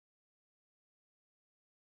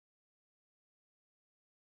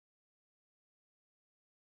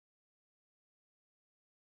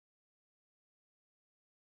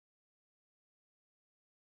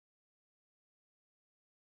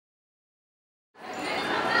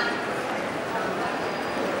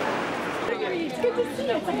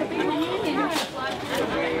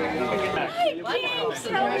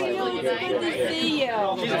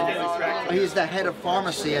He's the head of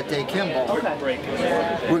pharmacy at Day Kimball.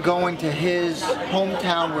 We're going to his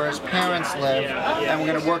hometown where his parents live, and we're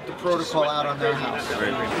going to work the protocol out on their house.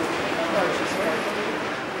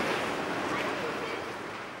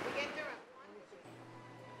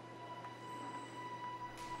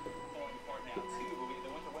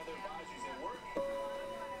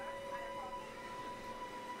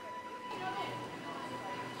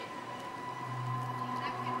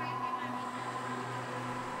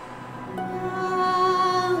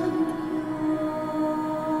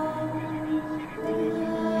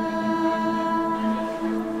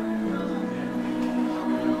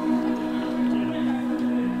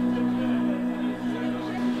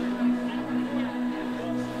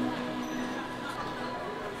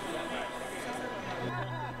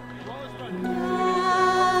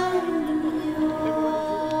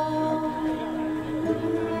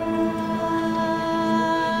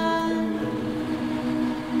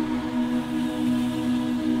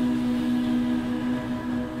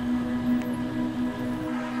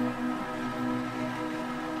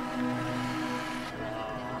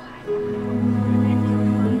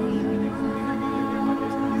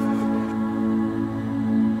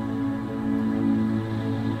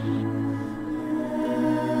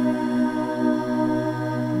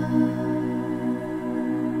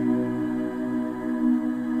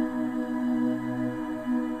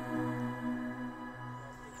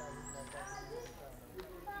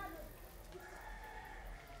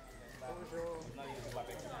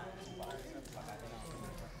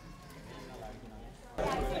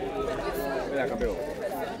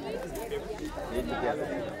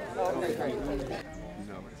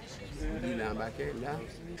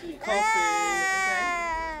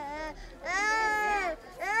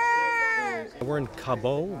 We're in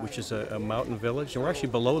Cabo, which is a mountain village, and we're actually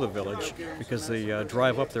below the village because the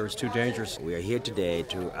drive up there is too dangerous. We are here today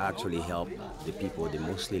to actually help the people. They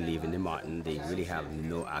mostly live in the mountain. They really have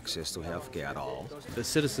no access to health care at all. The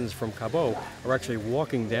citizens from Cabo are actually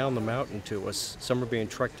walking down the mountain to us. Some are being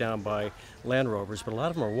trekked down by Land Rovers, but a lot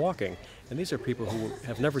of them are walking. And these are people who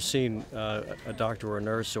have never seen a doctor or a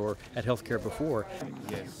nurse or had health care before.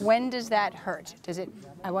 When does that hurt?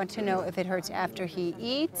 I want to know if it hurts after he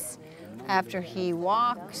eats, after he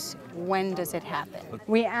walks. When does it happen?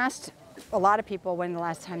 We asked a lot of people when the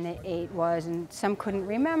last time they ate was, and some couldn't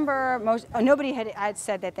remember. Nobody had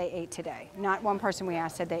said that they ate today. Not one person we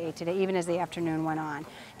asked said they ate today, even as the afternoon went on.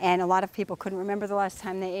 And a lot of people couldn't remember the last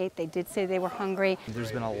time they ate. They did say they were hungry.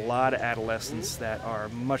 There's been a lot of adolescents that are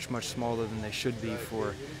much, much smaller than they should be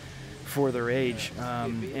for their age,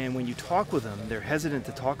 and when you talk with them, they're hesitant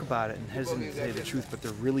to talk about it and hesitant to say the truth, but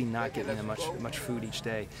they're really not getting them much food each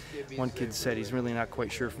day. One kid said he's really not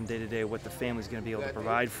quite sure from day to day what the family's going to be able to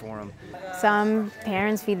provide for him. Some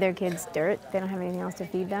parents feed their kids dirt. They don't have anything else to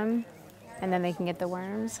feed them, and then they can get the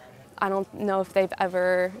worms. I don't know if they've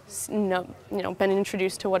ever been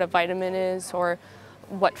introduced to what a vitamin is or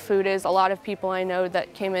what food is. A lot of people I know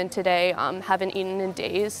that came in today haven't eaten in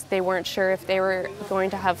days. They weren't sure if they were going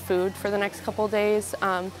to have food for the next couple of days.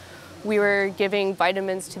 We were giving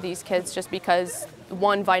vitamins to these kids just because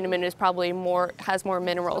one vitamin is probably has more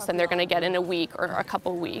minerals than they're going to get in a week or a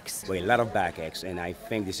couple weeks. Well, a lot of backaches, and I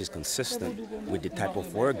think this is consistent with the type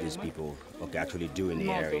of work these people actually do in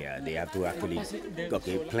the area. They have to actually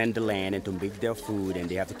plant the land and to make their food, and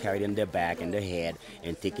they have to carry it in their back and their head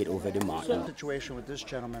and take it over the mountain. Situation with this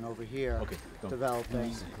gentleman over here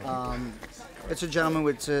developing. It's a gentleman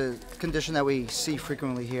with a condition that we see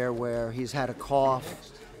frequently here where he's had a cough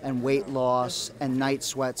and weight loss and night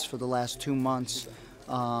sweats for the last 2 months.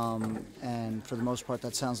 And for the most part,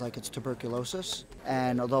 that sounds like it's tuberculosis.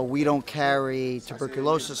 And although we don't carry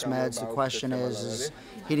tuberculosis meds, the question is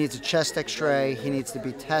he needs a chest x-ray, he needs to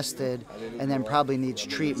be tested, and then probably needs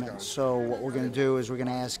treatment. So what we're going to do is we're going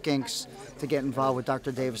to ask Ginks to get involved with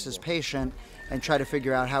Dr. Davis's patient and try to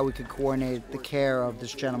figure out how we could coordinate the care of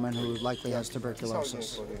this gentleman who likely has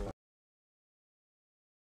tuberculosis.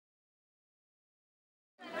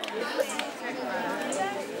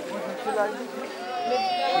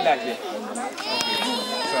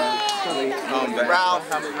 Ralph,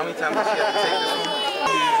 how many times does she have to take this one?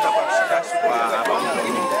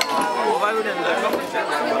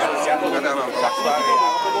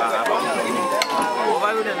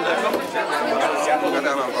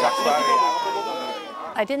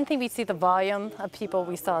 I didn't think we'd see the volume of people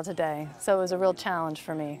we saw today, so it was a real challenge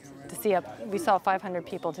for me to see we saw 500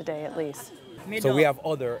 people today at least. So we have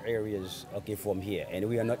other areas, from here, and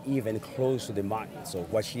we are not even close to the mountain. So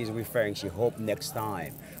what she's referring, she hoped next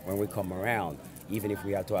time when we come around, even if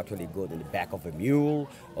we have to actually go to the back of a mule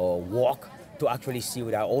or walk to actually see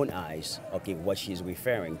with our own eyes, okay, what she's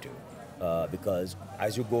referring to. Because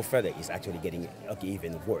as you go further, it's actually getting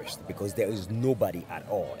even worse because there is nobody at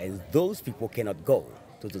all. And those people cannot go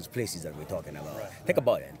to those places that we're talking about. Think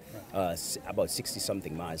about it. About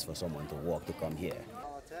 60-something miles for someone to walk to come here.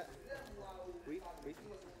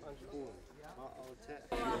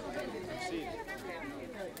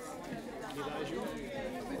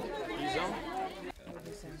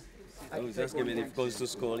 I was just giving if he goes to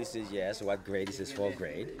school, he says yes. What grade? He says 4th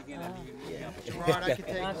grade. Yeah. Gerard, I can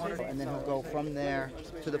take one, and then he'll go from there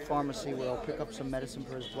to the pharmacy where he'll pick up some medicine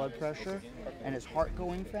for his blood pressure and his heart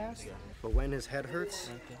going fast. But when his head hurts,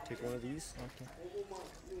 take one of these.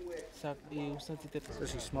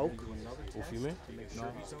 Does he smoke? Vous fumez?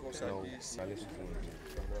 No.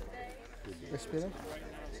 Respira?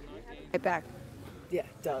 Right back. Yeah,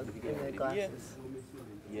 Doug, in the glasses.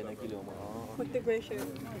 Put the gray shirt.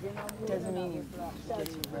 Doesn't mean you get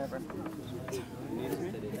you forever.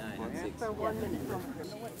 For 1 minute.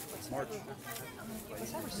 March.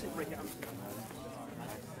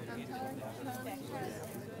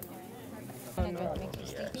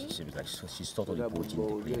 She's totally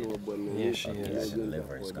protein depleted. Yeah, she is. The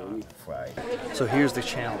liver is gone, fried. So here's the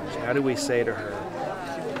challenge. How do we say to her,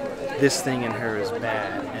 this thing in her is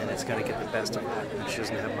bad and it's going to get the best of her and she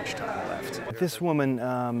doesn't have much time left? This woman,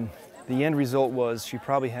 the end result was she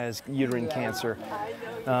probably has uterine cancer,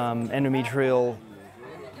 endometrial,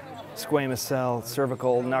 squamous cell,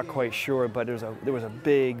 cervical, not quite sure, but there was a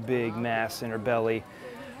big mass in her belly.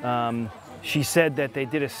 She said that they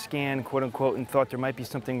did a scan, quote unquote, and thought there might be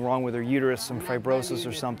something wrong with her uterus, some fibrosis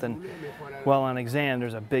or something. Well, on exam,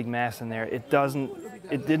 there's a big mass in there. It doesn't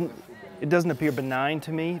appear benign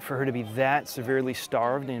to me for her to be that severely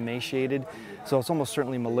starved and emaciated, so it's almost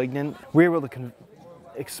certainly malignant. We were able to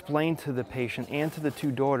explain to the patient and to the 2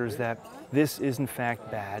 daughters that this is in fact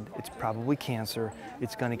bad. It's probably cancer.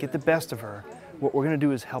 It's going to get the best of her. What we're going to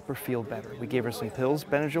do is help her feel better. We gave her some pills,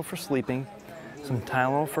 Benadryl for sleeping, some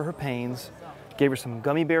Tylenol for her pains, gave her some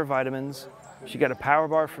gummy bear vitamins. She got a power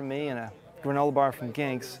bar from me and a granola bar from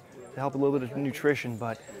Ginks to help a little bit of nutrition,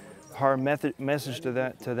 but our message to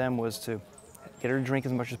them was to get her to drink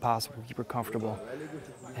as much as possible, keep her comfortable,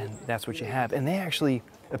 and that's what you have. And they actually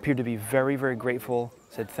appeared to be very grateful,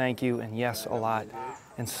 said thank you and yes a lot,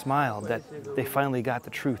 and smiled that they finally got the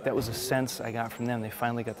truth. That was a sense I got from them. They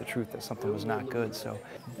finally got the truth that something was not good. So.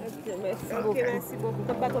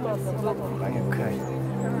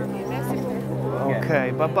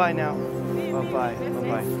 Okay. Bye-bye now. Bye-bye.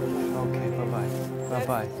 Bye-bye. Okay. Bye-bye.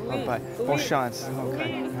 Bye-bye. Bye-bye. Bon chance.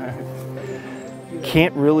 Okay.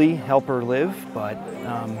 Can't really help her live, but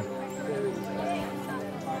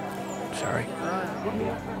sorry.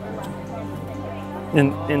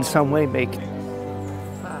 In some way make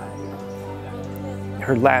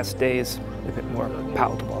her last days a bit more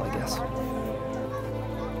palatable, I guess.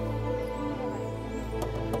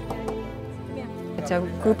 It's a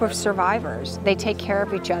group of survivors. They take care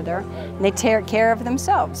of each other, and they take care of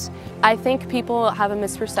themselves. I think people have a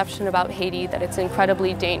misperception about Haiti that it's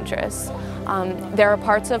incredibly dangerous. There are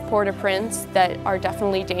parts of Port-au-Prince that are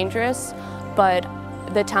definitely dangerous, but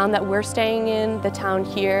the town that we're staying in, the town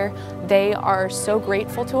here, they are so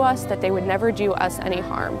grateful to us that they would never do us any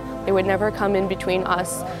harm. They would never come in between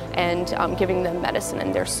us and giving them medicine,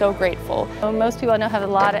 and they're so grateful. Most people I know have a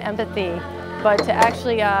lot of empathy, but to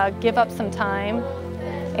actually give up some time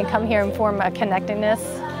and come here and form a connectedness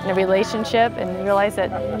and a relationship and realize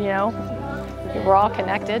that, you know, we're all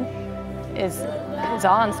connected is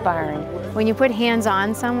awe-inspiring. When you put hands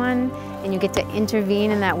on someone and you get to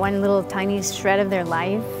intervene in that one little tiny shred of their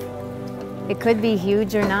life, it could be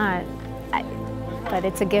huge or not, but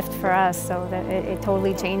it's a gift for us, so that it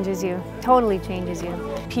totally changes you, totally changes you.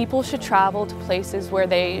 People should travel to places where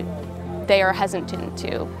they are hesitant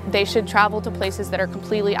to. They should travel to places that are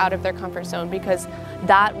completely out of their comfort zone, because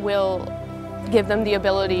that will give them the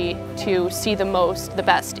ability to see the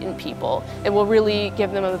best in people. It will really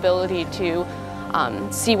give them an ability to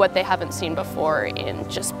see what they haven't seen before in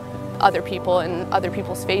just other people and other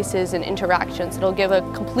people's faces and interactions. It'll give a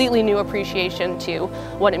completely new appreciation to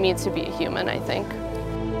what it means to be a human, I think.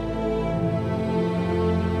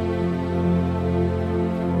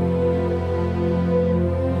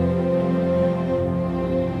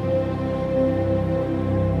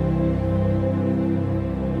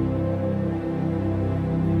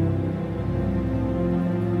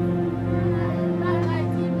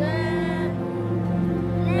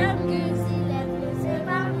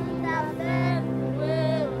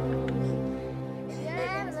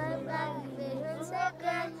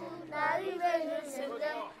 Arrivé, je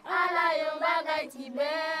Happy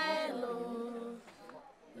birthday